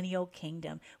the millennial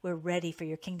kingdom. We're ready for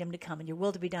your kingdom to come and your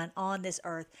will to be done on this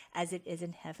earth as it is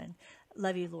in heaven.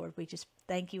 Love you, Lord. We just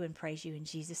thank you and praise you in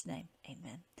Jesus' name.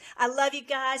 Amen. I love you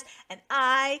guys, and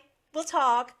I will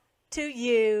talk to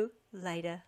you later.